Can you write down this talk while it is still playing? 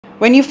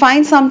When you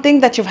find something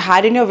that you've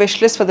had in your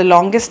wish list for the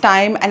longest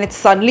time and it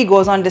suddenly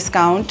goes on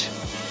discount,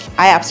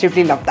 I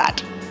absolutely love that.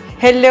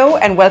 Hello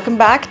and welcome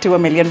back to A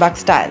Million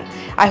Bucks Style.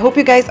 I hope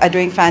you guys are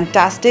doing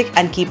fantastic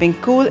and keeping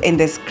cool in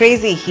this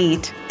crazy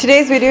heat.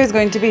 Today's video is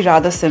going to be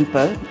rather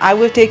simple. I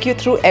will take you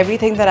through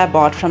everything that I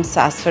bought from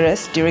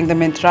Sassafras during the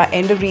Myntra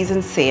end of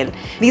reason sale.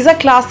 These are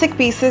classic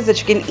pieces that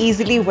you can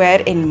easily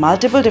wear in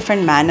multiple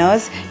different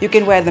manners. You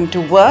can wear them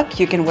to work,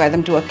 you can wear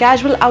them to a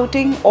casual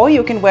outing, or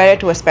you can wear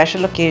it to a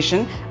special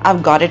occasion.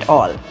 I've got it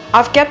all.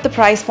 I've kept the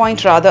price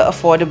point rather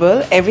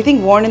affordable.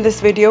 Everything worn in this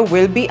video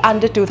will be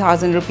under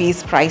 2000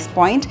 rupees price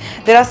point.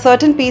 There are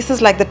certain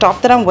pieces like the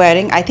top that I'm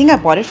wearing. I think I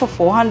bought it for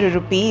 400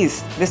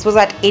 rupees. This was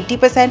at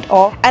 80%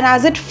 off, and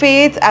as it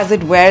fades, as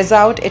it wears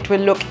out, it will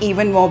look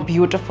even more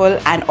beautiful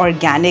and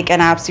organic,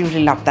 and I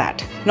absolutely love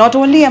that. Not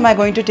only am I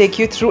going to take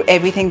you through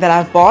everything that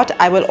I've bought,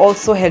 I will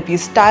also help you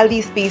style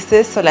these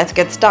pieces. So let's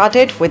get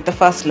started with the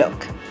first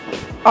look.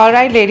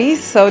 Alright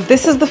ladies, so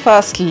this is the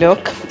first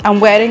look. I'm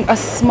wearing a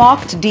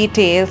smoked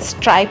detail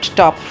striped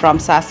top from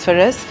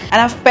Sassafras,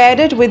 and I've paired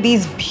it with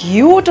these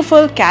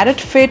beautiful carrot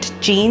fit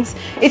jeans.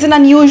 It's an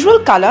unusual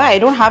color. I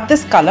don't have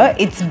this color.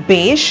 It's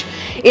beige.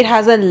 It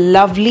has a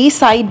lovely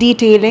side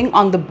detailing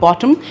on the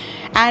bottom,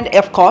 and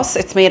of course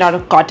it's made out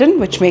of cotton,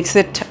 which makes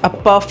it a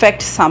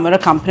perfect summer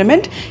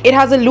accompaniment. It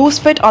has a loose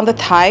fit on the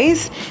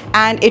thighs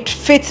and it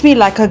fits me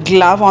like a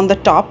glove on the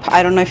top.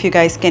 I don't know if you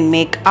guys can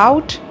make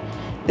out.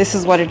 This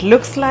is what it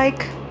looks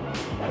like.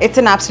 It's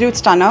an absolute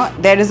stunner.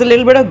 There is a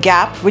little bit of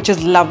gap, which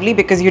is lovely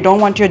because you don't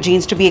want your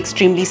jeans to be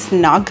extremely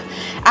snug.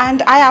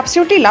 And I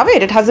absolutely love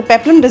it. It has a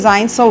peplum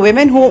design, so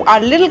women who are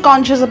a little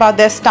conscious about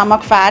their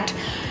stomach fat,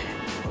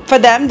 for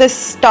them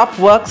this top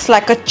works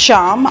like a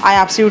charm. I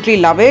absolutely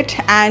love it,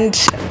 and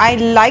I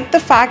like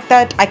the fact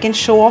that I can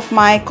show off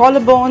my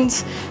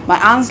collarbones. My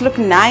arms look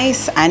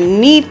nice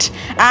and neat,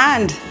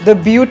 and the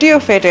beauty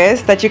of it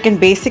is that you can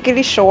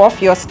basically show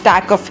off your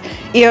stack of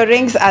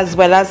earrings as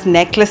well as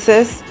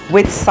necklaces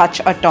with such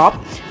a top.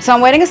 So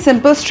I'm wearing a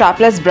simple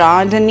strapless bra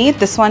underneath.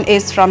 This one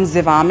is from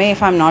Zivame,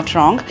 if I'm not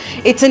wrong.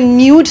 It's a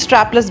nude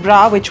strapless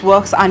bra which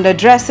works under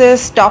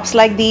dresses, tops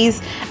like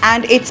these,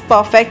 and it's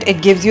perfect.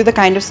 It gives you the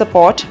kind of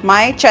support.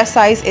 My chest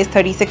size is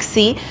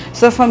 36C,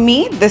 so for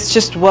me this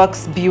just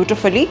works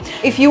beautifully.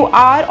 If you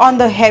are on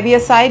the heavier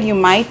side, you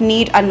might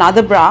need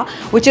another bra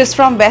which is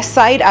from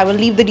Westside. I will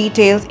leave the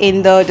details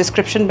in the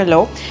description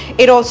below.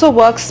 It also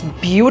works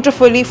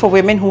beautifully for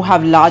women who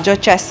have larger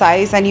chest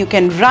size, and you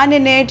can run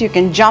in it, you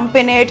can jump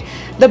in it.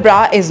 The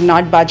bra is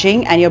not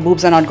budging and your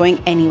boobs are not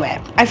going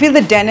anywhere. I feel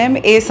the denim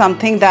is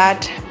something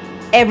that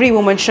every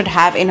woman should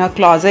have in her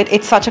closet.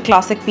 It's such a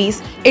classic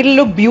piece. It'll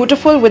look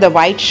beautiful with a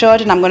white shirt,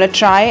 and I'm going to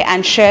try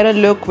and share a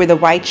look with a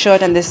white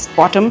shirt and this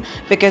bottom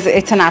because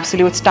it's an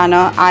absolute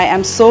stunner. I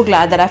am so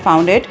glad that I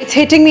found it. It's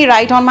hitting me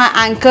right on my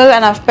ankle,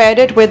 and I've paired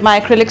it with my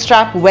acrylic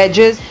strap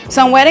wedges.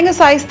 So I'm wearing a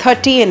size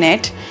 30 in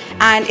it,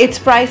 and it's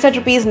priced at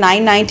rupees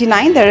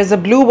 9.99. There is a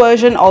blue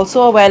version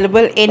also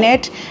available in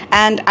it,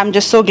 and I'm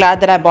just so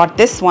glad that I bought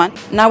this one.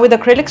 Now with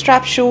acrylic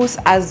strap shoes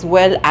as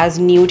well as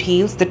nude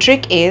heels, the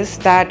trick is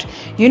that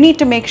you need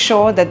to make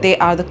sure that they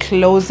are the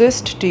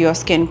closest to your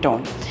skin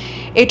tone.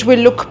 It will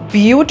look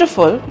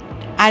beautiful,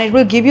 and it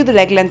will give you the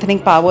leg lengthening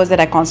powers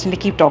that I constantly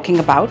keep talking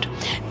about.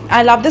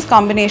 I love this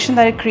combination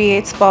that it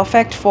creates,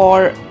 perfect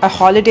for a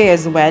holiday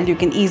as well. You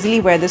can easily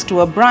wear this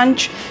to a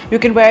brunch, you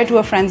can wear it to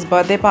a friend's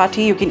birthday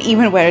party, you can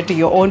even wear it to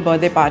your own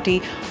birthday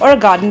party or a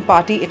garden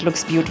party. It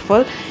looks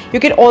beautiful. You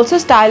can also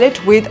style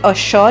it with a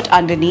shirt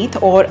underneath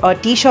or a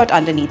t-shirt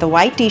underneath, a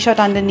white t-shirt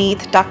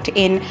underneath tucked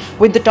in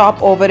with the top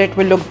over it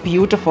will look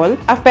beautiful.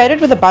 I've paired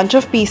it with a bunch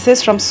of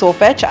pieces from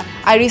Sofetch.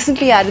 I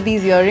recently added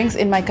these earrings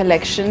in my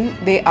collection.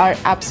 They are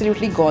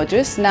absolutely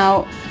gorgeous.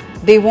 Now,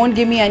 they won't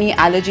give me any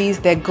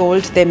allergies. They're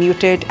gold, they're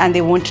muted, and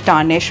they won't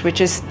tarnish,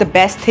 which is the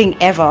best thing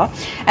ever.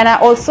 And I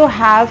also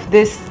have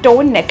this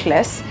stone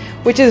necklace,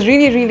 which is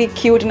really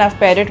cute, and I've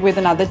paired it with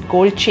another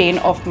gold chain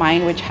of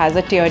mine which has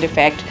a tiered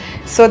effect,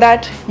 so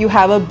that you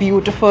have a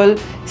beautiful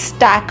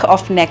stack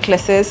of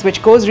necklaces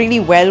which goes really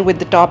well with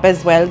the top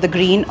as well. The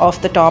green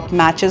of the top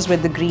matches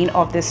with the green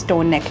of this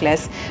stone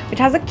necklace, which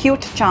has a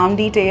cute charm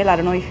detail. I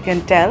don't know if you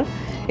can tell.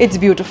 It's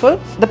beautiful.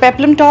 The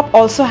peplum top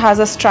also has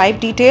a stripe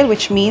detail,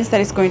 which means that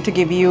it's going to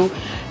give you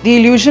the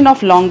illusion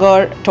of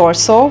longer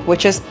torso,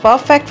 which is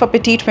perfect for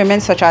petite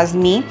women such as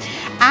me.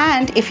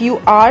 And if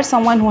you are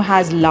someone who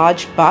has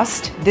large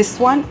bust, this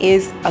one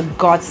is a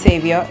god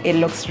savior. It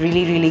looks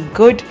really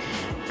good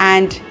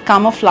and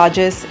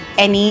camouflages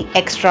any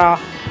extra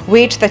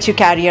weight that you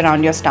carry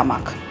around your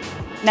stomach.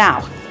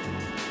 Now,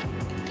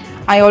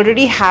 I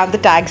already have the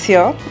tags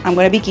here. I'm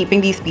going to be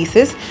keeping these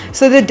pieces.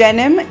 So the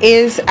denim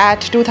is at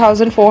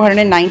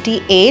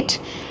 2,498.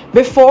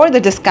 Before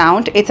the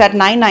discount, it's at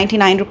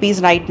 999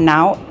 rupees right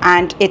now,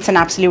 and it's an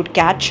absolute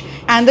catch.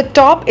 And the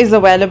top is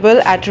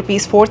available at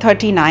rupees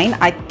 439.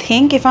 I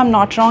think, if I'm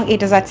not wrong,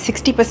 it is at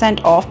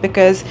 60% off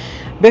because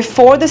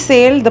before the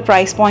sale, the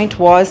price point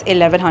was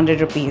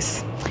 1100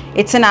 rupees.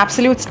 It's an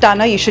absolute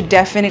stunner. You should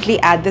definitely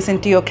add this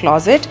into your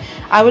closet.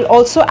 I will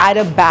also add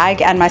a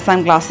bag and my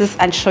sunglasses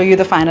and show you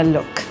the final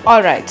look.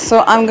 Alright,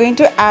 so I'm going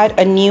to add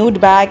a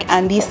nude bag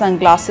and these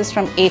sunglasses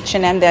from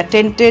H&M. They are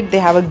tinted. They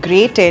have a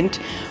grey tint,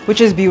 which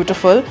is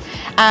beautiful.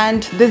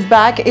 And this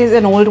bag is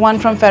an old one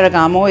from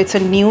Ferragamo. It's a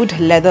nude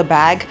leather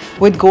bag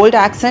with gold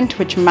accent,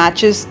 which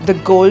matches the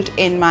gold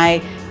in my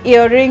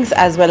earrings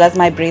as well as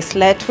my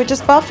bracelet, which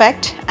is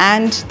perfect.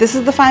 And this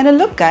is the final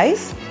look,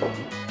 guys.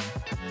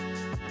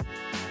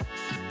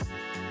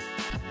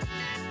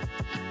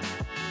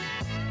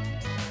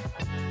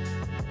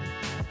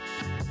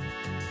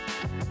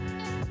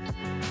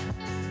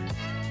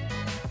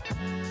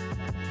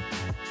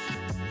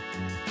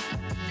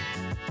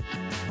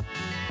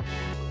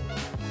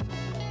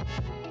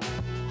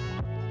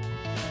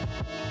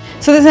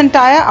 So this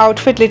entire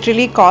outfit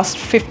literally cost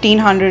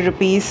 1500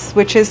 rupees,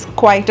 which is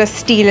quite a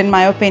steal in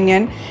my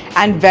opinion,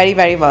 and very,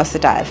 very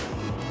versatile.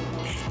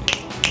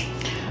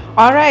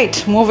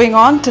 Alright, moving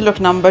on to look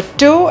number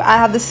 2. I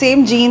have the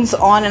same jeans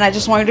on and I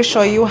just wanted to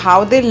show you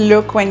how they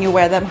look when you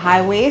wear them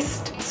high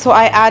waist. So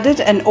I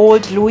added an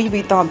old Louis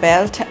Vuitton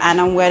belt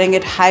and I'm wearing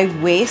it high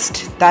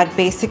waist. That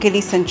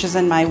basically cinches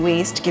in my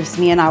waist, gives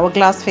me an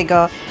hourglass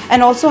figure,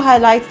 and also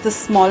highlights the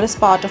smallest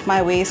part of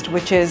my waist,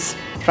 which is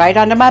right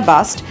under my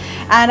bust.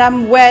 And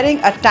I'm wearing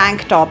a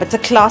tank top. It's a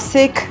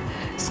classic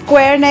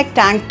square neck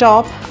tank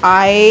top.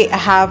 I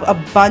have a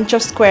bunch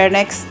of square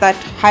necks that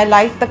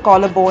highlight the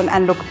collarbone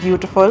and look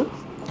beautiful.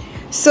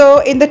 So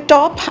in the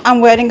top,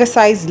 I'm wearing a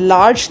size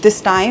large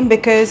this time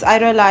because I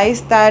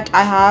realized that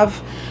I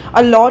have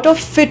a lot of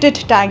fitted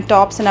tank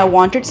tops and I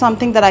wanted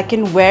something that I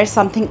can wear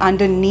something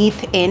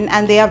underneath in,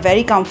 and they are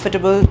very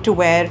comfortable to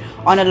wear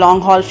on a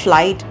long haul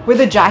flight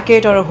with a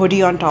jacket or a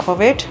hoodie on top of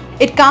it.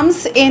 It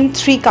comes in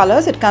 3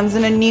 colors. It comes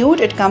in a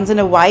nude, it comes in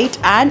a white,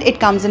 and it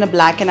comes in a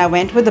black, and I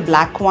went with the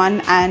black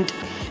one. And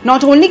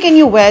not only can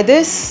you wear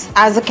this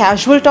as a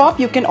casual top,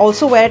 you can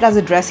also wear it as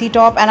a dressy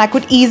top, and I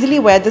could easily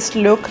wear this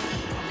look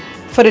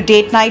for a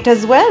date night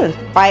as well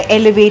by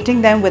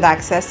elevating them with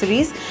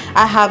accessories.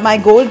 I have my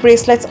gold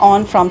bracelets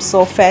on from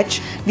So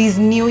Fetch, these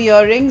new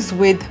earrings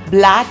with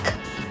black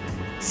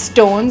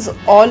stones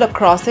all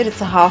across it.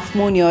 It's a half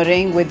moon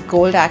earring with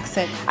gold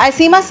accent. I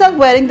see myself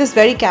wearing this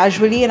very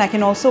casually, and I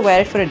can also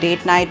wear it for a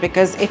date night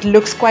because it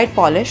looks quite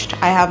polished.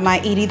 I have my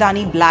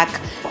Iridani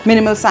black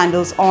minimal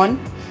sandals on,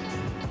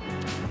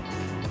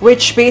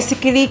 which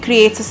basically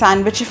creates a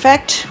sandwich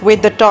effect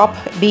with the top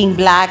being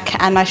black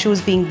and my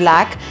shoes being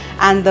black,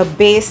 and the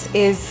base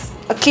is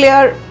a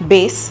clear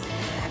base.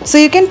 So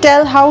you can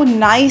tell how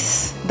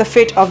nice the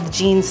fit of the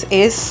jeans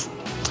is.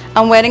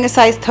 I'm wearing a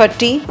size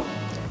 30.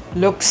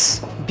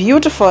 Looks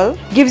beautiful.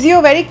 Gives you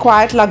a very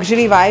quiet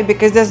luxury vibe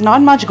because there's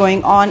not much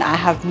going on. I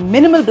have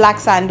minimal black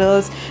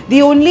sandals.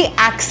 The only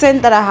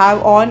accent that I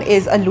have on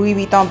is a Louis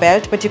Vuitton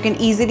belt, but you can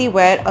easily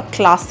wear a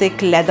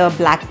classic leather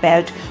black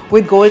belt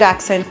with gold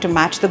accent to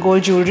match the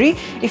gold jewelry.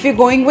 If you're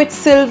going with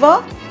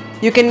silver,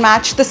 you can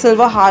match the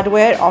silver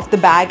hardware of the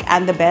bag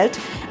and the belt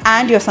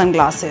and your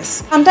sunglasses.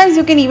 Sometimes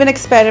you can even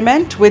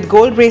experiment with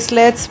gold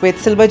bracelets with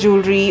silver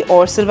jewelry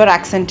or silver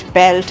accent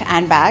belt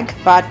and bag,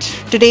 but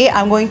today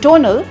I'm going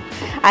tonal.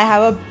 I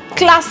have a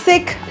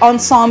classic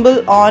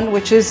ensemble on,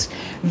 which is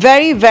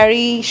very,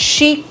 very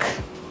chic,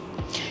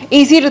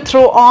 easy to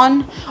throw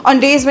on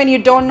days when you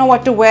don't know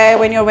what to wear,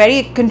 when you're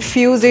very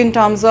confused in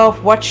terms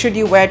of what should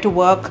you wear to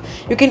work.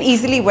 You can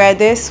easily wear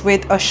this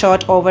with a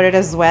shirt over it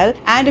as well.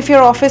 And if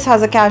your office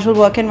has a casual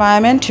work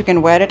environment, you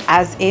can wear it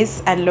as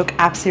is and look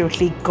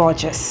absolutely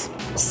gorgeous.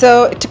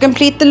 So to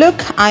complete the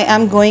look, I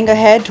am going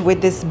ahead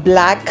with this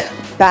black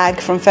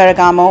bag from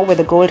Ferragamo with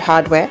a gold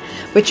hardware,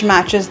 which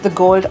matches the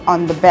gold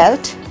on the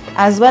belt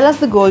as well as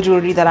the gold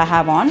jewelry that I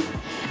have on.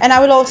 And I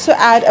will also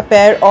add a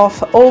pair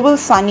of oval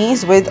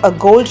sunnies with a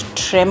gold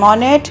trim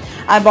on it.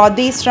 I bought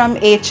these from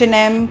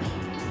H&M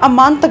a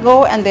month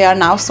ago and they are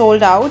now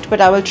sold out,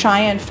 but I will try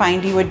and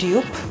find you a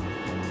dupe.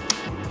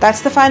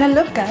 That's the final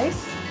look,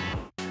 guys.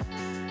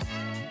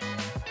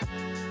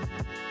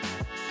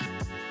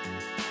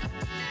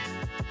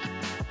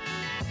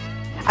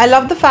 I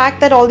love the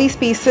fact that all these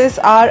pieces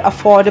are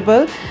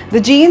affordable. The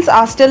jeans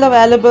are still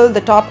available.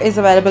 The top is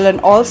available in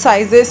all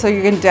sizes, so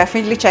you can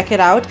definitely check it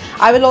out.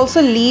 I will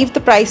also leave the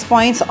price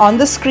points on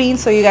the screen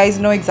so you guys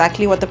know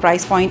exactly what the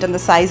price point and the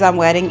size I'm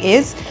wearing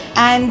is.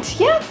 And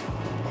yeah,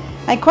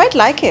 I quite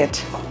like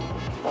it.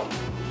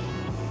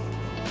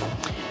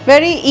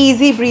 Very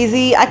easy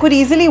breezy. I could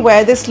easily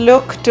wear this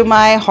look to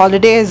my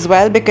holiday as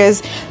well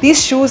because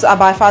these shoes are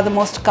by far the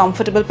most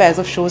comfortable pairs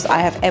of shoes I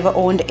have ever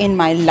owned in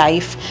my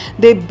life.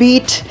 They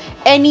beat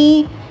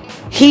any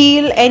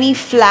heel, any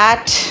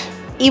flat.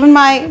 Even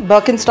my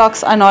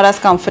Birkenstocks are not as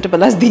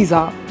comfortable as these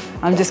are.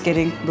 I'm just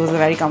kidding. Those are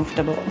very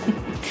comfortable.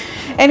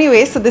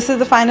 Anyway, so this is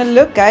the final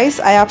look, guys.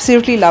 I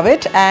absolutely love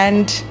it,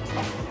 and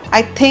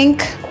I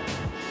think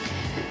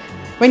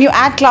when you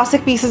add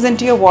classic pieces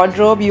into your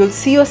wardrobe, you'll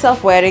see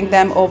yourself wearing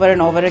them over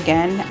and over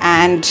again,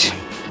 and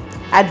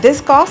at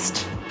this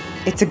cost,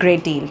 it's a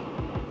great deal.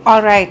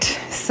 Alright,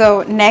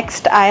 so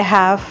next I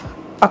have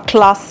a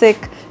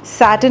classic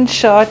satin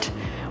shirt,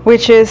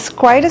 which is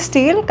quite a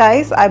steal,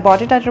 guys. I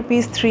bought it at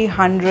rupees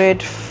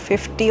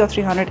 350 or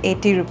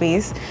 380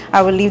 rupees.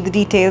 I will leave the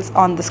details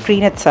on the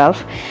screen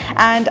itself.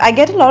 And I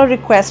get a lot of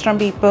requests from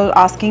people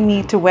asking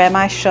me to wear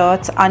my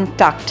shirts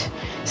untucked.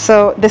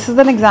 So this is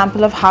an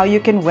example of how you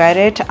can wear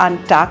it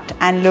untucked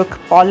and look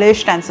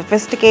polished and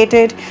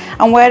sophisticated.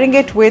 I'm wearing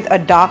it with a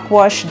dark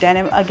wash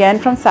denim, again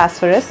from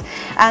Sassafras,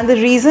 and the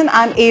reason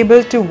I'm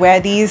able to wear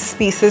these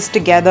pieces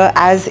together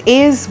as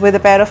is with a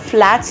pair of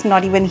flats,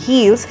 not even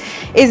heels,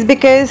 is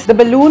because the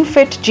balloon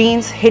fit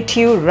jeans hit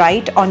you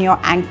right on your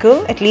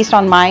ankle. At least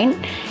on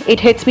mine, it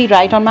hits me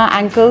right on my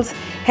ankles,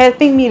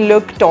 helping me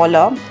look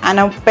taller. And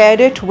I've paired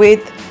it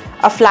with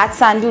a flat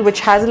sandal which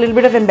has a little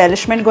bit of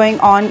embellishment going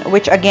on,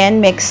 which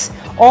again makes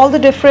all the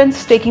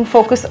difference, taking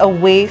focus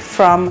away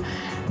from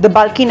the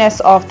bulkiness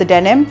of the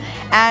denim.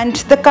 And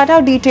the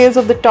cutout details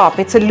of the top,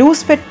 it's a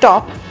loose fit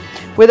top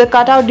with a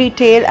cutout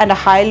detail and a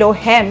high-low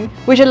hem,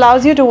 which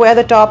allows you to wear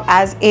the top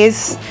as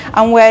is.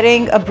 I'm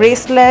wearing a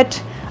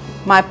bracelet,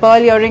 my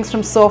pearl earrings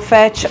from So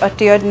Fetch, a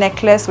tiered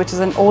necklace which is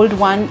an old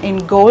one in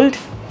gold,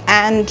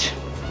 and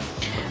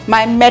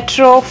my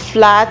Metro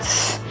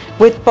flats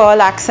with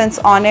pearl accents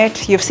on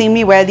it. You've seen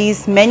me wear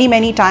these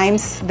many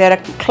times. They're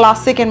a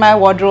classic in my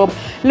wardrobe.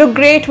 Look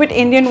great with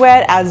Indian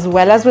wear as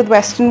well as with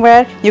Western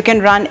wear. You can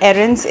run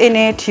errands in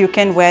it. You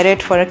can wear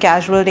it for a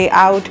casual day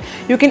out.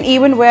 You can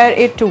even wear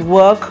it to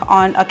work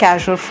on a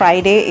casual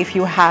Friday if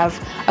you have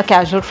a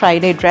casual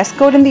Friday dress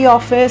code in the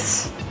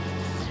office.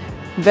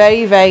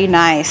 Very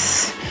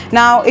nice.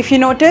 Now, if you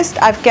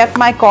noticed, I've kept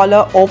my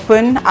collar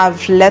open.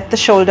 I've let the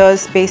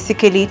shoulders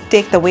basically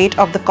take the weight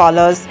of the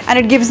collars, and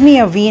it gives me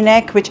a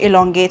V-neck which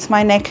elongates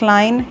my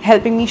neckline,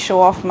 helping me show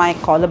off my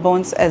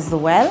collarbones as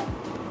well.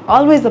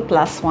 Always a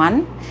plus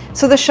one.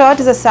 So the shirt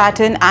is a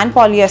satin and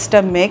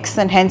polyester mix,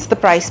 and hence the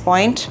price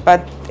point,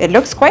 but it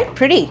looks quite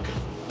pretty,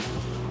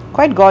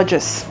 quite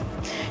gorgeous.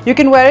 You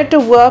can wear it to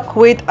work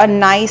with a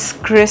nice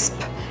crisp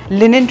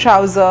linen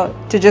trouser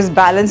to just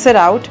balance it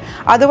out.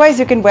 Otherwise,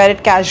 you can wear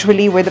it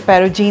casually with a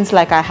pair of jeans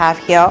like I have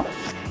here.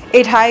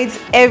 It hides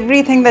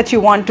everything that you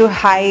want to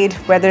hide,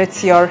 whether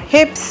it's your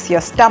hips, your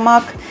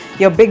stomach,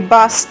 your big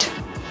bust.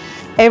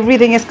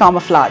 Everything is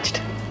camouflaged.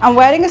 I'm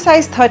wearing a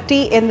size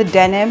 30 in the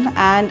denim,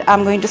 and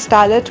I'm going to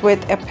style it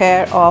with a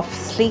pair of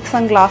sleek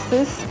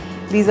sunglasses.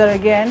 These are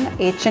again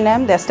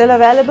H&M. They're still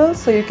available,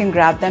 so you can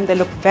grab them. They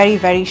look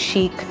very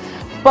chic,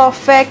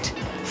 perfect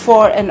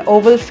for an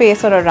oval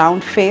face or a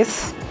round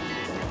face.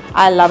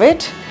 I love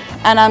it.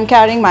 And I'm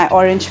carrying my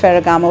orange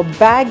Ferragamo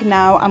bag.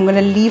 Now I'm going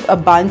to leave a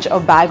bunch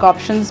of bag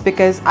options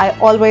because I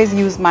always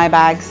use my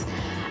bags,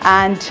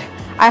 and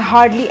I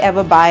hardly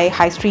ever buy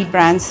high street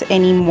brands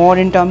anymore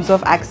in terms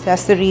of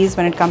accessories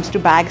when it comes to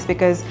bags,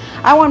 because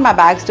I want my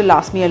bags to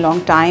last me a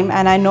long time,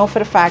 and I know for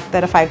a fact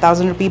that a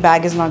 5,000 rupee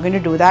bag is not going to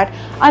do that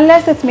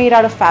unless it's made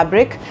out of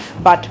fabric,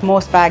 but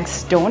most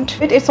bags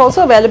don't. It's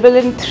also available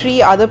in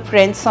 3 other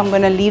prints, so I'm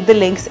going to leave the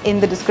links in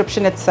the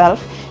description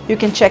itself. You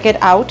can check it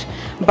out,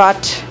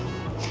 but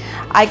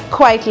I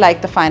quite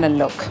like the final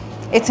look.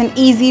 It's an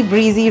easy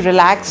breezy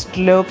relaxed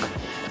look,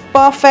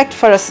 perfect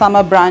for a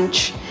summer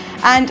brunch.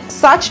 And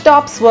such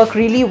tops work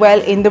really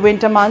well in the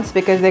winter months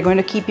because they're going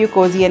to keep you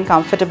cozy and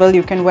comfortable.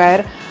 You can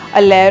wear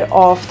a layer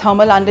of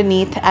thermal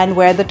underneath and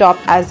wear the top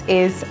as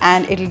is,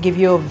 and it'll give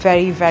you a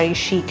very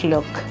chic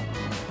look.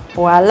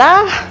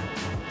 Voila!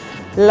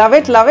 Love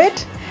it, love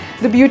it.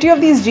 The beauty of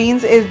these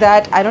jeans is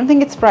that I don't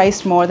think it's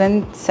priced more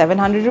than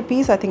 700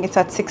 rupees. I think it's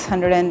at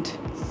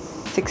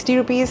 660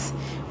 rupees.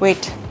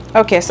 Wait,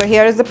 okay, so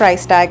here is the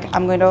price tag.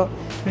 I'm going to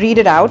read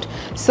it out.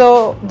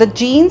 So the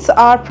jeans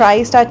are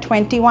priced at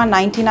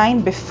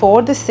 21.99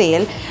 before the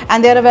sale,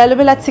 and they're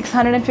available at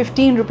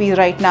 615 rupees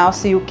right now,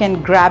 so you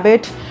can grab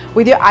it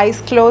with your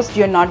eyes closed.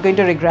 You're not going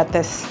to regret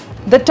this.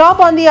 The top,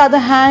 on the other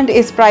hand,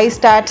 is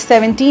priced at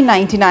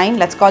 17.99,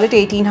 let's call it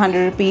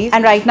 1800 rupees,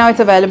 and right now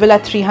it's available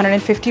at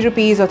 350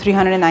 rupees or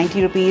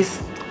 390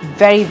 rupees.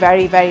 Very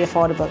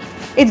affordable.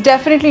 It's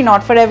definitely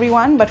not for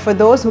everyone, but for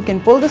those who can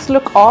pull this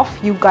look off,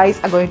 you guys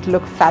are going to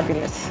look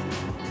fabulous.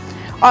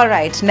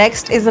 Alright,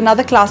 next is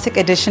another classic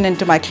addition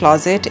into my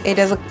closet. It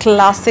is a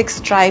classic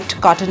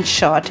striped cotton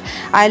shirt.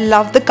 I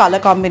love the color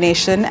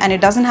combination, and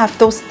it doesn't have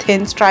those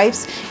thin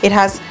stripes. It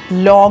has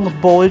long,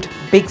 bold,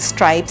 big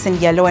stripes in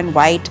yellow and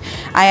white.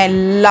 I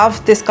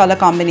love this color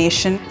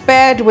combination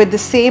paired with the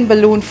same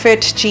balloon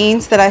fit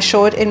jeans that I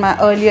showed in my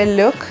earlier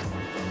look.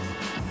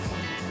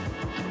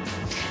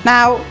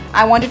 Now,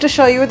 I wanted to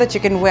show you that you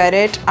can wear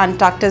it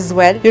untucked as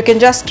well. You can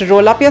just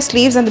roll up your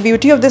sleeves, and the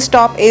beauty of this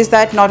top is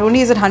that not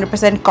only is it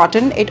 100%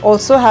 cotton, it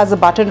also has a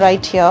button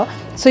right here.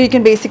 So you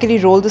can basically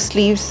roll the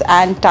sleeves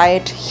and tie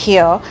it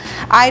here.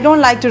 I don't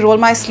like to roll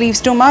my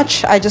sleeves too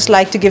much. I just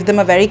like to give them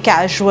a very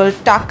casual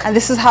tuck. And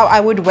this is how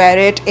I would wear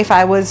it if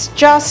I was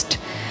just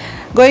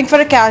going for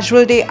a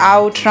casual day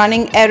out,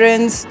 running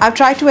errands. I've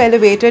tried to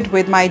elevate it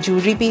with my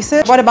jewelry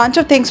pieces. Bought a bunch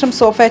of things from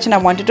So Fetch, and I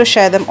wanted to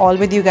share them all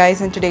with you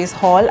guys in today's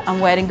haul. I'm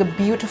wearing a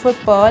beautiful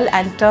pearl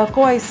and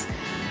turquoise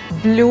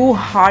blue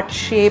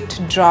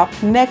heart-shaped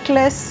drop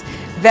necklace.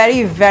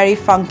 Very, very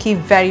funky,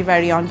 very,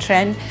 very on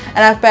trend. And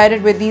I've paired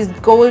it with these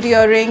gold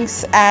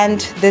earrings and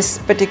this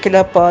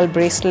particular pearl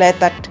bracelet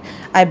that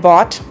I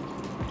bought.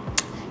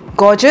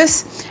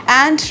 Gorgeous.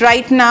 And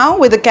right now,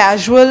 with a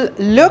casual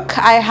look,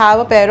 I have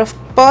a pair of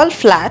pearl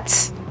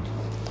flats.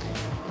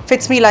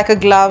 Fits me like a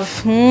glove.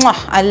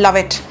 Mwah, I love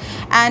it.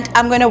 And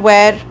I'm going to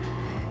wear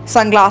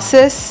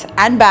sunglasses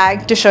and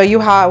bag to show you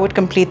how I would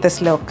complete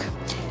this look.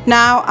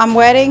 Now I'm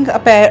wearing a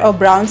pair of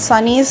brown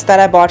sunnies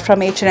that I bought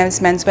from H&M's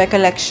menswear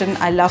collection.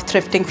 I love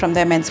thrifting from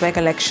their menswear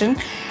collection.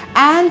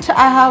 And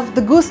I have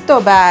the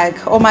Gusto bag.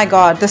 Oh my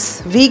god,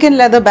 this vegan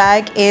leather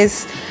bag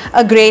is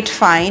a great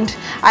find.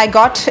 I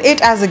got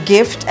it as a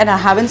gift and I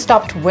haven't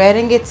stopped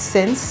wearing it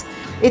since.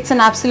 It's an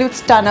absolute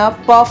stunner,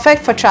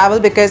 perfect for travel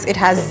because it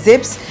has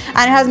zips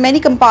and it has many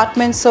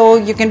compartments, so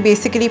you can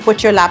basically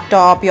put your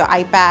laptop, your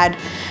iPad,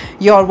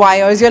 your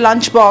wires, your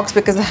lunchbox,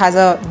 because it has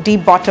a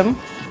deep bottom.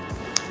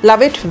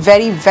 Love it.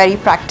 Very, very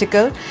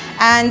practical,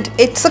 and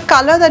it's a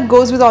color that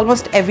goes with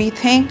almost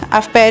everything.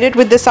 I've paired it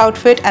with this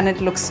outfit and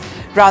it looks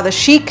rather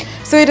chic.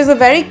 So it is a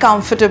very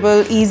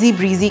comfortable, easy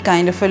breezy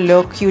kind of a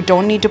look. You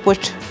don't need to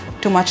put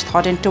too much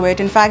thought into it.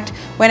 In fact,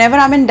 whenever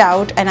I'm in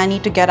doubt and I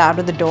need to get out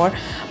of the door,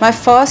 my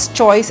first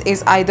choice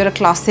is either a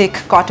classic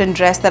cotton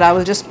dress that I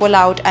will just pull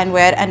out and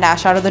wear and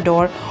dash out of the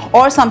door,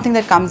 or something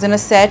that comes in a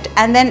set.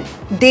 And then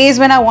days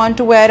when I want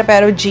to wear a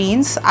pair of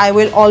jeans, I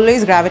will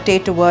always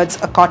gravitate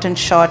towards a cotton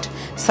shirt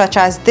such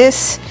as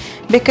this,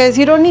 because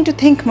you don't need to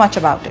think much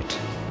about it.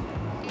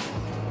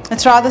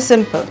 It's rather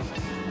simple.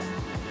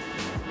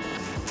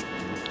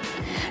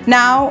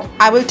 Now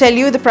I will tell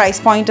you the price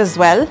point as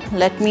well.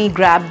 Let me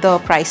grab the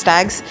price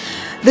tags.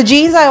 The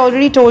jeans, I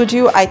already told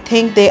you, I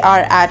think they are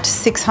at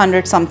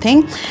 600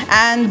 something,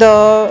 and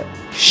the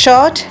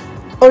shirt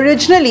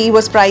originally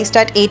was priced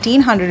at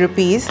 1800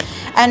 rupees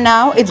and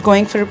now it's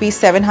going for rupees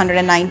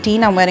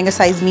 719. I'm wearing a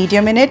size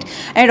medium in it,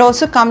 and it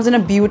also comes in a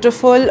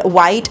beautiful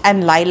white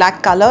and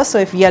lilac color. So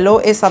if yellow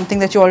is something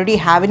that you already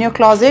have in your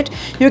closet,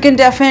 you can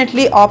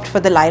definitely opt for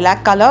the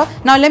lilac color.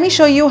 Now let me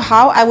show you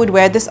how I would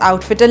wear this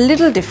outfit a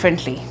little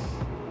differently.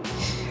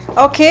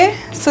 Okay,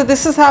 so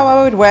this is how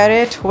I would wear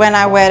it when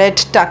I wear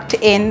it tucked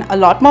in, a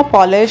lot more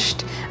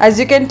polished. As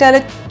you can tell,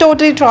 it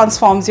totally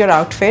transforms your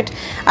outfit.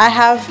 I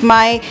have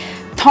my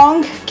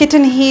thong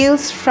kitten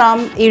heels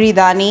from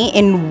Iridani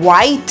in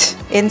white,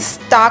 in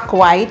stark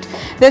white.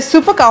 They're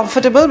super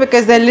comfortable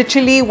because they're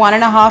literally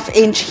 1.5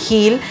 inch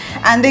heel,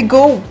 and they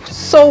go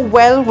so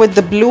well with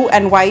the blue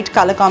and white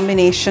color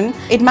combination.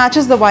 It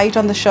matches the white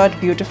on the shirt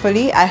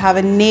beautifully. I have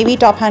a navy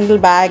top handle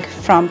bag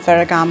from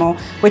Ferragamo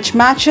which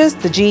matches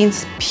the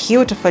jeans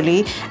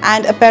beautifully,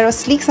 and a pair of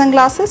sleek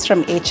sunglasses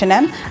from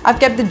H&M. I've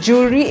kept the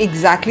jewelry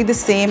exactly the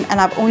same, and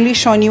I've only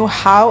shown you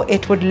how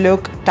it would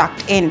look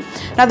tucked in.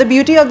 Now the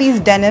beauty of these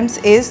denims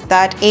is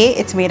that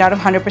it's made out of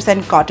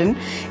 100% cotton.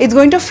 It's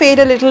going to fade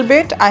a little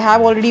bit. I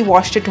have already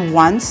washed it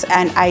once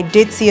and I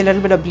did see a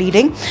little bit of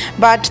bleeding,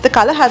 but the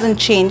color hasn't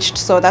changed,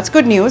 so that's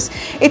good news.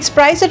 It's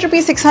priced at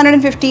rupees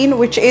 615,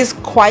 which is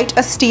quite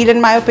a steal in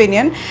my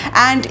opinion.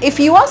 And if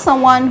you are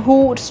someone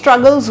who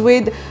struggles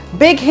with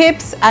big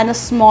hips and a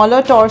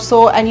smaller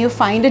torso and you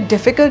find it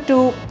difficult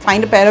to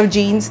find a pair of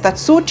jeans that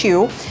suit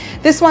you,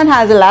 this one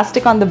has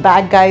elastic on the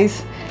back,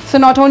 guys. So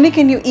not only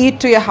can you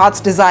eat to your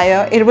heart's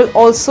desire, it will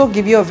also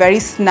give you a very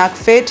snug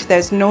fit.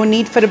 There's no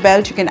need for a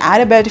belt. You can add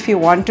a belt if you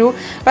want to,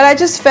 but I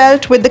just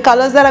felt with the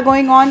colors that are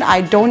going on,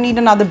 I don't need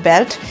another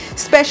belt.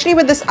 Especially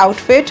with this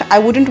outfit, I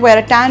wouldn't wear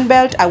a tan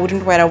belt, I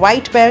wouldn't wear a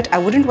white belt, I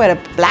wouldn't wear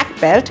a black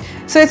belt.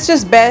 So it's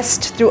just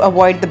best to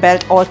avoid the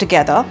belt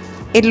altogether.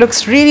 It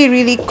looks really,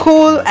 really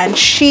cool and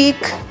chic.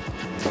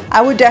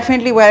 I would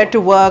definitely wear it to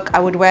work. I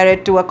would wear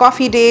it to a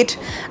coffee date.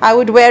 I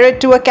would wear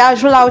it to a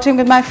casual outing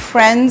with my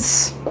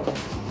friends.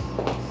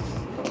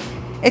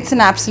 It's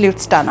an absolute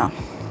stunner.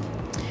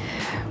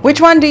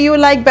 Which one do you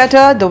like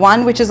better? The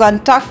one which is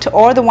untucked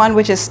or the one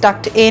which is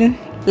tucked in?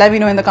 Let me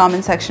know in the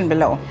comment section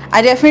below.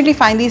 I definitely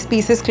find these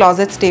pieces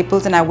closet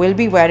staples and I will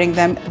be wearing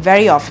them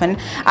very often.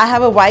 I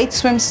have a white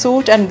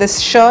swimsuit, and this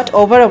shirt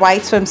over a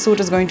white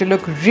swimsuit is going to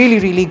look really,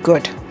 really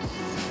good.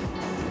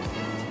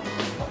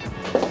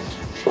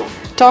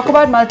 Talk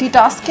about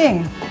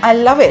multitasking. I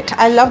love it.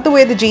 I love the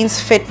way the jeans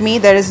fit me.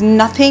 There is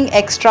nothing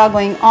extra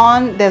going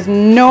on. There's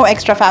no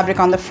extra fabric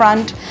on the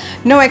front,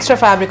 no extra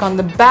fabric on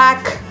the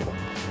back.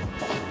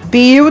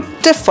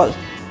 Beautiful.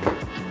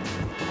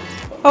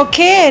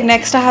 Okay,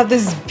 next I have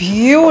this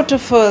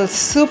beautiful,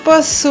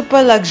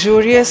 super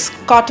luxurious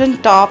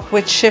cotton top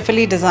with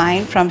chiffony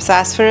design from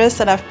Sassafras,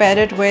 and I've paired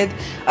it with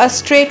a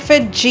straight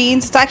fit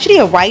jeans. It's actually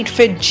a wide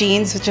fit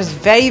jeans, which is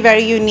very,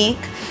 very unique.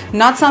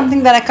 Not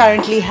something that I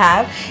currently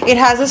have. It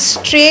has a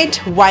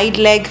straight wide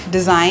leg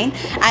design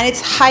and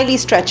it's highly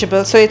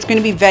stretchable, so it's going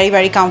to be very,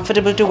 very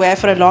comfortable to wear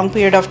for a long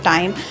period of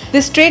time.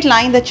 This straight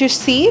line that you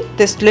see,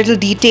 this little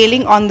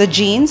detailing on the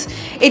jeans,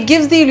 it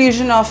gives the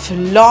illusion of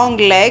long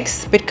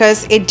legs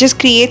because it just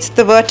creates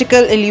the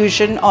vertical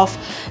illusion of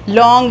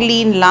long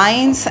lean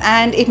lines,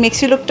 and it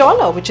makes you look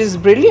taller, which is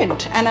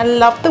brilliant, and I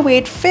love the way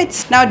it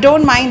fits. Now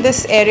don't mind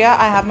this area,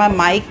 I have my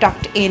mic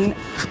tucked in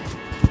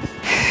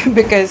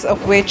because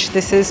of which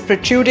this is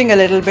protruding a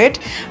little bit,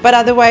 but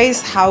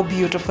otherwise, how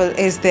beautiful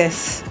is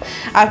this?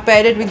 I've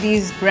paired it with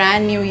these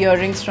brand new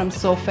earrings from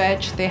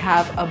Sofetch. They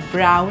have a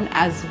brown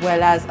as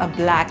well as a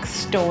black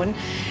stone.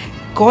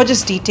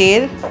 Gorgeous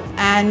detail,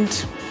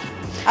 and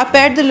I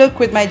paired the look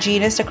with my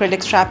Genius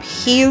acrylic strap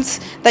heels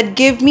that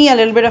give me a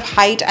little bit of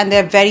height, and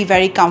they're very,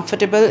 very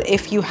comfortable.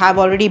 If you have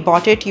already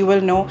bought it, you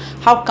will know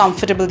how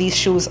comfortable these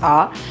shoes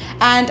are.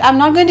 And I'm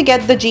not going to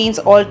get the jeans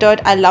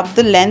altered. I love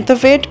the length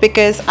of it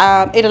because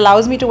it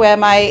allows me to wear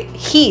my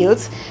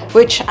heels,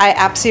 which I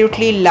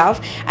absolutely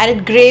love, and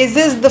it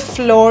grazes the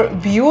floor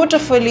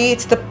beautifully.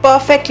 It's the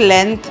perfect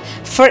length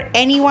for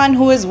anyone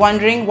who is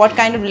wondering what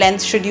kind of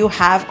length should you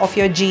have of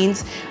your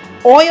jeans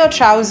or your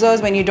trousers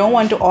when you don't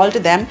want to alter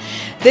them.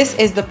 This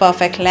is the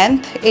perfect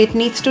length. It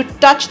needs to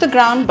touch the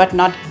ground but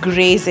not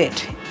graze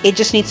it. It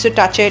just needs to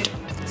touch it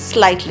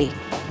slightly.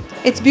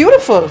 It's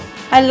beautiful.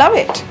 I love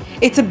it.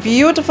 It's a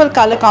beautiful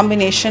color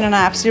combination, and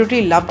I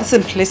absolutely love the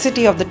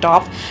simplicity of the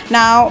top.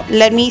 Now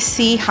let me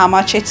see how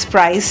much it's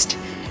priced.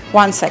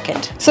 1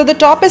 second. So the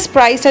top is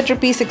priced at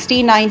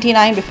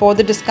 ₹16.99 before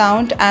the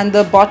discount, and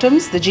the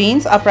bottoms, the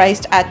jeans, are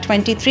priced at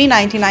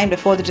 $23.99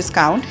 before the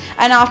discount,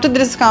 and after the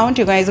discount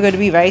you guys are going to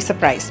be very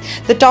surprised.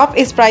 The top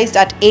is priced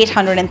at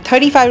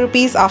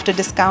 ₹835 after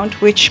discount,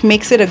 which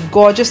makes it a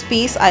gorgeous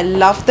piece. I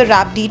love the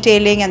wrap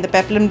detailing and the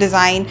peplum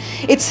design.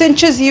 It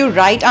cinches you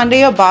right under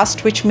your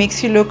bust, which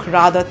makes you look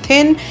rather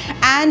thin,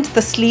 and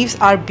the sleeves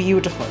are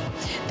beautiful.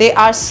 They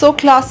are so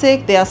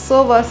classic, they are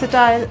so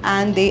versatile,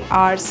 and they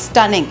are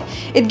stunning.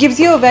 It gives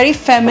you a very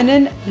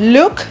feminine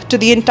look to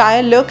the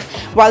entire look,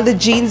 while the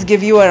jeans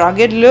give you a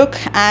rugged look,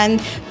 and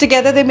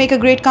together they make a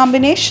great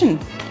combination.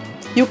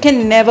 You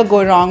can never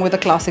go wrong with the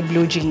classic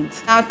blue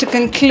jeans. Now to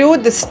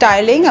conclude the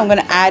styling, I'm going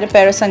to add a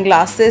pair of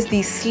sunglasses.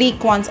 These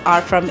sleek ones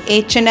are from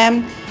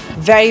H&M.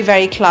 Very,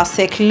 very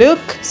classic look.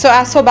 So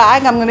as for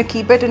bag, I'm going to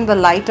keep it in the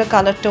lighter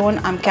color tone.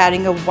 I'm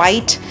carrying a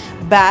white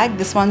bag.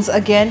 This one's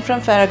again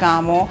from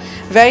Ferragamo.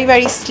 Very,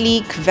 very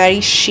sleek, very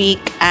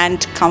chic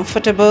and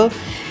comfortable.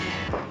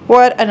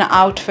 What an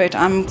outfit.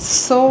 I'm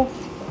so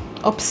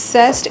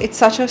obsessed. It's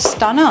such a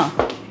stunner.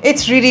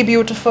 It's really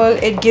beautiful.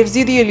 It gives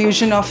you the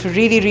illusion of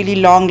really, really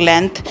long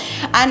length,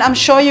 and I'm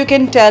sure you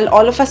can tell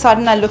all of a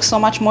sudden I look so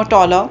much more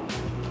taller.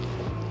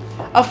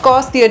 Of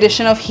course, the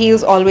addition of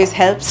heels always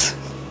helps,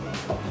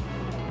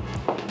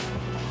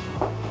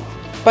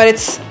 but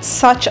it's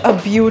such a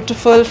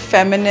beautiful,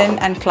 feminine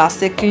and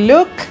classic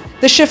look.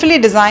 The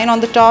chiffony design on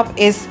the top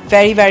is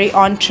very, very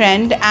on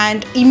trend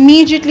and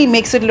immediately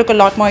makes it look a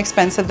lot more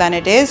expensive than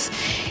it is.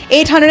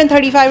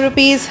 835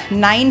 rupees,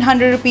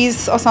 900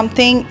 rupees or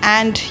something,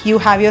 and you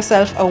have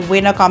yourself a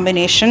winner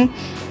combination.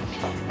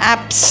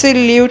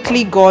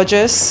 Absolutely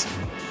gorgeous.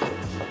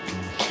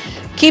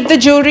 Keep the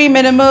jewelry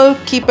minimal,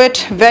 keep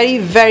it very,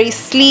 very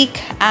sleek,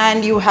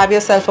 and you have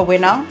yourself a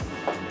winner.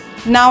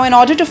 Now, in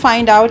order to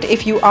find out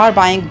if you are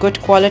buying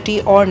good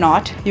quality or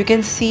not, you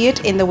can see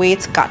it in the way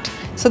it's cut.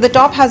 So the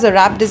top has a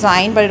wrap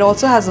design, but it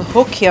also has a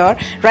hook here.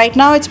 Right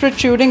now it's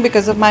protruding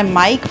because of my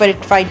mic, but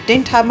if I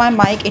didn't have my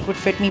mic, it would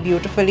fit me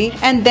beautifully.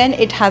 And then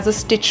it has a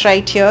stitch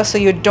right here, so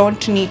you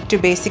don't need to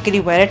basically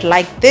wear it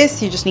like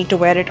this. You just need to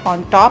wear it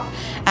on top,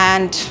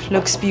 and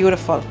looks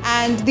beautiful.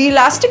 And the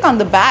elastic on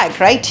the back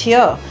right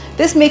here,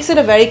 this makes it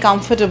a very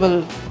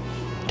comfortable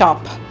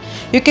top.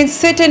 You can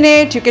sit in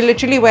it, you can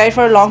literally wear it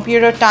for a long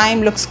period of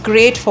time. Looks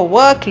great for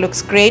work,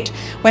 looks great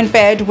when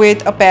paired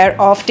with a pair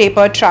of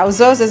tapered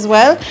trousers as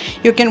well.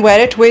 You can wear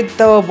it with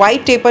the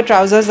white tapered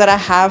trousers that I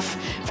have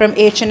from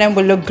H&M,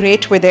 will look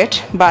great with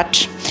it.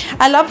 But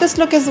I love this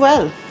look as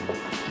well.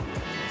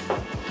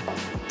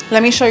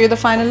 Let me show you the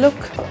final look.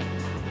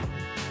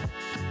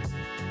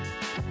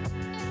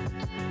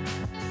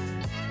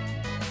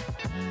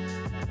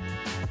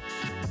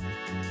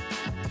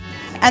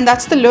 And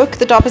that's the look.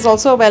 The top is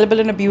also available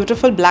in a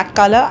beautiful black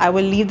color. I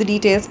will leave the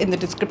details in the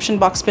description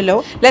box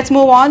below. Let's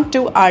move on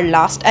to our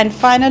last and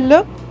final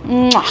look.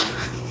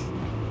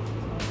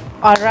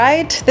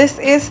 Alright, this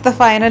is the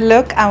final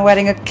look. I'm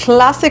wearing a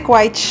classic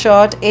white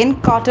shirt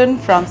in cotton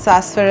from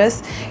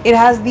Sassafras. It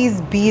has these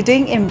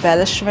beading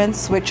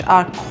embellishments which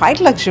are quite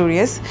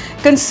luxurious.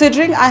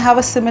 Considering I have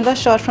a similar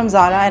shirt from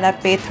Zara and I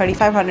paid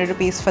 3,500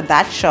 rupees for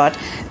that shirt,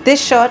 this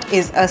shirt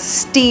is a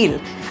steal.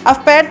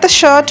 I've paired the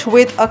shirt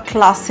with a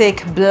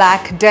classic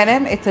black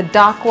denim. It's a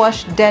dark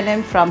wash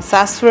denim from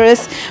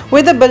Sassafras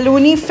with a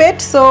balloony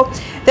fit. So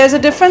there's a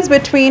difference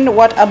between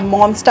what a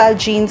mom style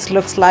jeans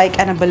looks like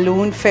and a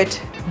balloon fit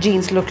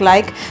jeans look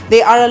like.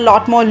 They are a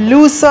lot more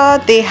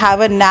looser. They have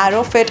a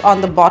narrow fit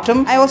on the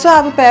bottom. I also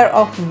have a pair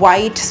of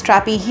white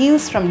strappy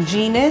heels from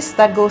Genius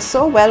that goes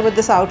so well with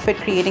this outfit,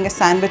 creating a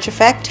sandwich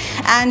effect.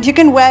 And you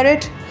can wear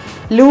it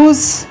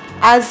loose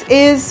as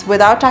is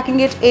without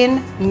tucking it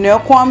in. No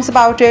qualms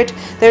about it.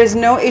 There is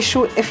no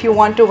issue if you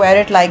want to wear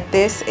it like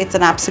this. It's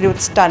an absolute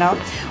stunner.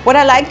 What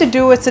I like to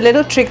do, it's a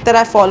little trick that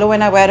I follow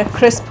when I wear a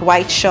crisp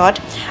white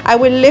shirt. I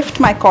will lift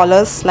my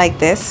collars like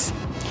this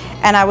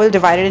and I will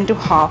divide it into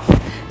half.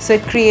 So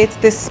it creates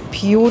this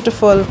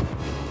beautiful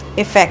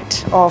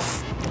effect of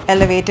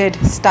elevated,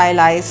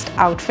 stylized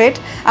outfit.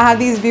 I have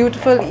these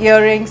beautiful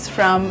earrings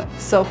from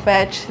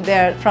Sofetch.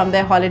 They're from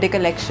their holiday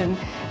collection,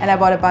 and I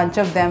bought a bunch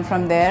of them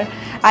from there.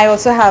 I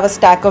also have a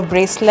stack of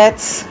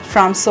bracelets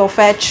from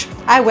Sofetch.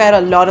 I wear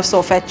a lot of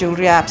Sofetch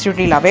jewelry. I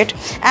absolutely love it.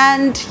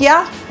 And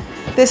yeah,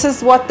 this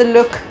is what the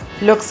look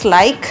looks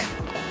like.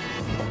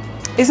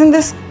 Isn't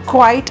this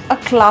quite a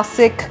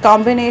classic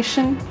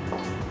combination?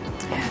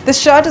 This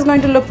shirt is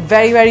going to look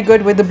very, very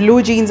good with the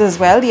blue jeans as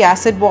well, the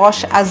acid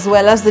wash as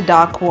well as the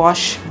dark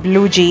wash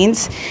blue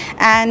jeans,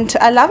 and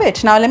I love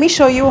it. Now let me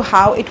show you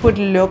how it would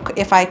look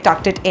if I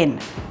tucked it in.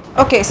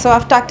 Okay, so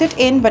I've tucked it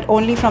in, but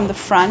only from the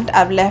front.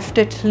 I've left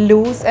it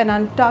loose and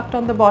untucked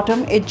on the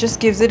bottom. It just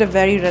gives it a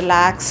very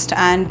relaxed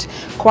and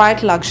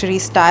quiet luxury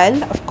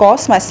style. Of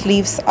course, my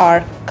sleeves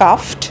are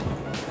cuffed.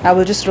 I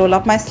will just roll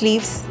up my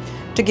sleeves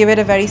to give it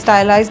a very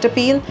stylized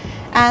appeal,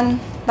 and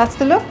that's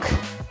the look.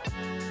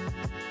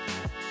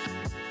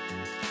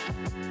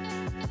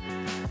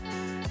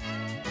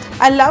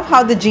 I love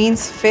how the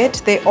jeans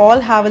fit. They all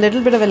have a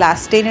little bit of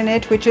elastane in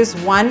it, which is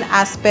one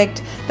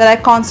aspect that I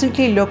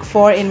constantly look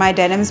for in my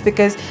denims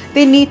because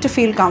they need to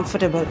feel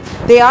comfortable.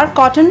 They are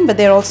cotton, but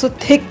they're also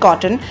thick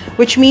cotton,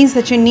 which means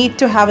that you need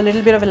to have a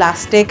little bit of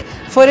elastic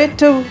for it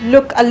to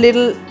look a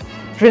little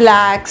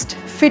relaxed,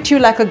 fit you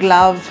like a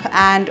glove,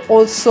 and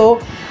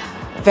also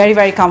very,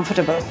 very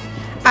comfortable.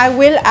 I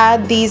will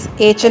add these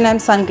H&M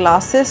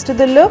sunglasses to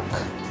the look.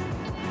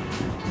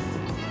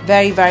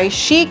 Very, very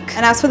chic.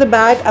 And as for the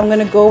bag, I'm going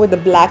to go with the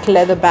black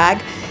leather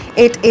bag.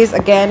 It is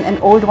again an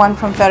old one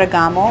from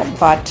Ferragamo,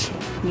 but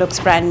looks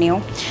brand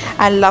new.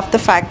 I love the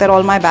fact that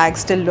all my bags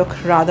still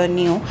look rather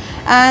new,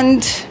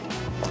 and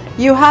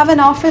you have an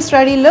office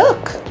ready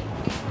look.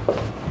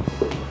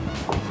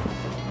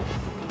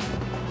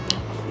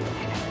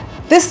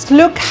 This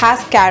look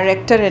has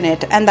character in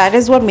it, and that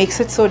is what makes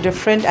it so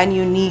different and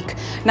unique.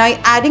 Now,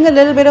 adding a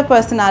little bit of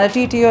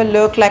personality to your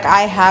look like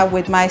I have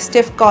with my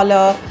stiff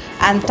collar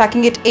and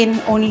tucking it in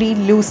only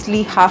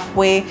loosely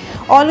halfway.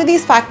 All of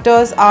these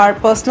factors are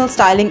personal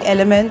styling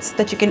elements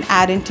that you can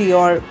add into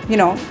your,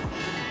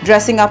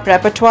 dressing up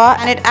repertoire,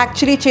 and it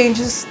actually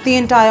changes the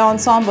entire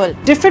ensemble.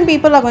 Different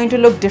people are going to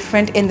look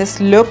different in this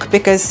look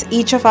because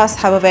each of us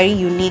have a very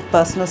unique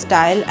personal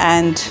style,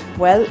 and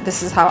well,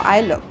 this is how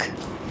I look.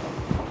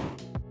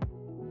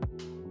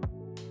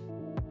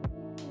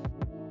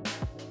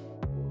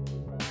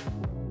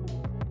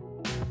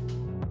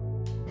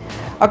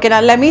 Okay,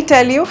 now let me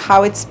tell you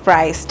how it's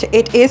priced.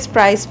 It is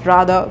priced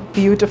rather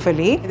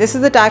beautifully. This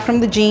is the tag from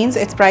the jeans.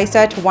 It's priced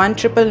at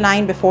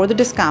 1,999 before the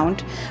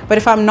discount. But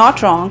if I'm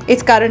not wrong,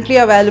 it's currently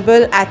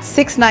available at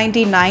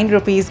 699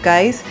 rupees,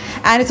 guys.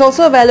 And it's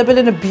also available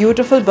in a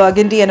beautiful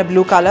burgundy and a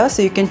blue color,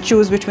 so you can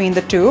choose between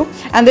the two.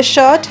 And the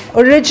shirt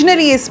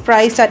originally is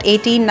priced at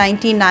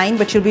 1,899,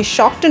 but you'll be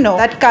shocked to know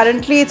that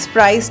currently it's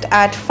priced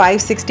at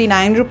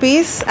 569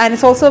 rupees. And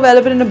it's also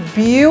available in a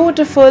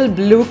beautiful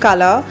blue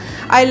color.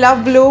 I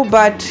love blue,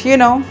 but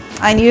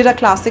I needed a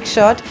classic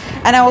shirt,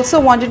 and I also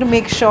wanted to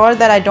make sure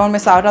that I don't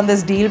miss out on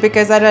this deal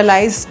because I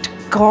realized,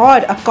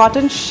 God, a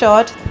cotton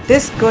shirt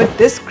this good,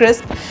 this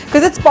crisp,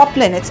 because it's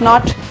poplin. It's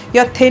not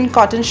your thin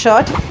cotton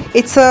shirt.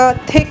 It's a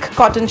thick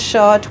cotton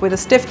shirt with a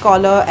stiff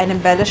collar and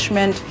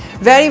embellishment.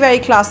 Very, very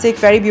classic,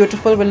 very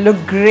beautiful. Will look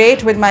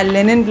great with my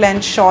linen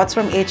blend shorts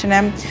from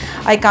H&M.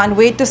 I can't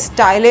wait to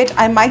style it.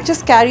 I might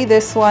just carry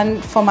this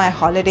one for my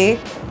holiday.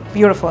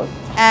 Beautiful.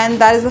 And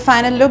that is the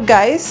final look,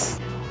 guys.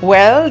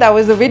 Well, that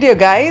was the video,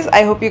 guys.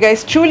 I hope you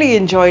guys truly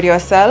enjoyed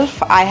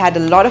yourself. I had a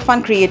lot of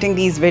fun creating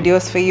these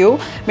videos for you.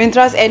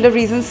 Myntra's end of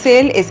reason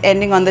sale is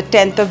ending on the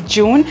 10th of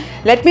June.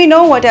 Let me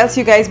know what else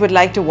you guys would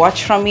like to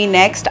watch from me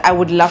next. I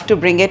would love to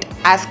bring it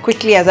as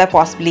quickly as I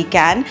possibly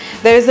can.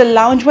 There is a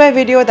loungewear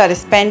video that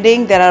is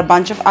pending. There are a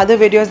bunch of other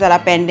videos that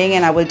are pending,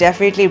 and I will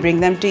definitely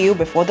bring them to you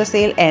before the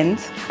sale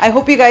ends. I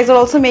hope you guys are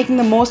also making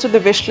the most of the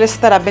wish lists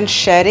that I've been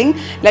sharing.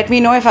 Let me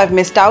know if I've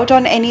missed out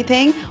on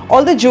anything.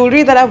 All the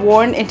jewelry that I've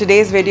worn in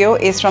today's video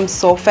is from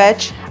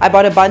Sofetch. I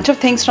bought a bunch of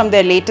things from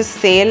their latest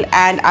sale,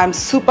 and I'm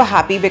super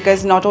happy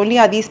because not only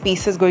are these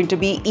pieces going to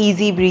be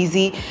easy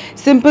breezy,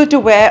 simple to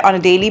wear on a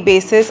daily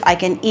basis, I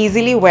can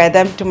easily wear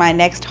them to my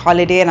next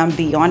holiday, and I'm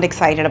beyond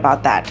excited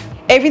about that.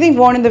 Everything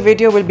worn in the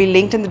video will be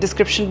linked in the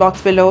description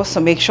box below, so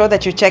make sure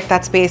that you check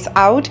that space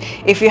out.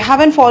 If you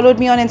haven't followed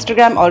me on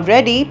Instagram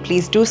already,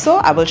 please do so.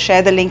 I will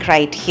share the link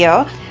right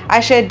here. I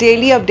share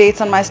daily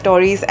updates on my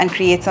stories and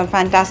create some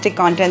fantastic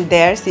content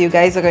there, so you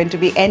guys are going to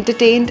be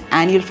entertained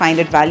and you'll find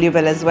it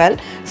valuable as well.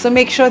 So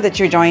make sure that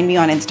you join me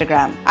on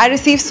Instagram. I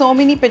receive so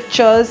many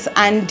pictures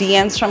and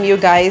DMs from you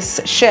guys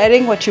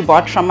sharing what you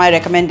bought from my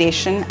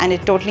recommendation, and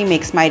it totally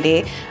makes my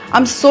day.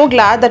 I'm so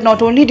glad that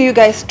not only do you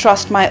guys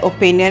trust my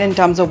opinion in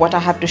terms of what I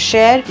have to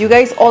share, you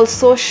guys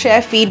also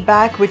share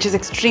feedback, which is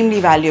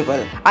extremely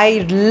valuable.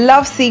 I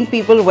love seeing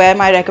people wear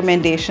my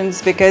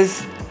recommendations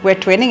because we're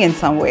twinning in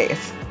some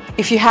ways.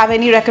 If you have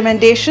any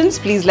recommendations,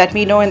 please let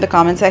me know in the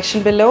comment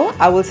section below.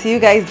 I will see you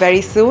guys very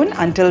soon.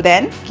 Until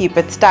then, keep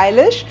it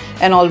stylish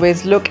and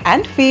always look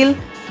and feel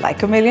like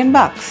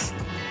 $1,000,000.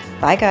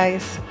 Bye,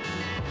 guys.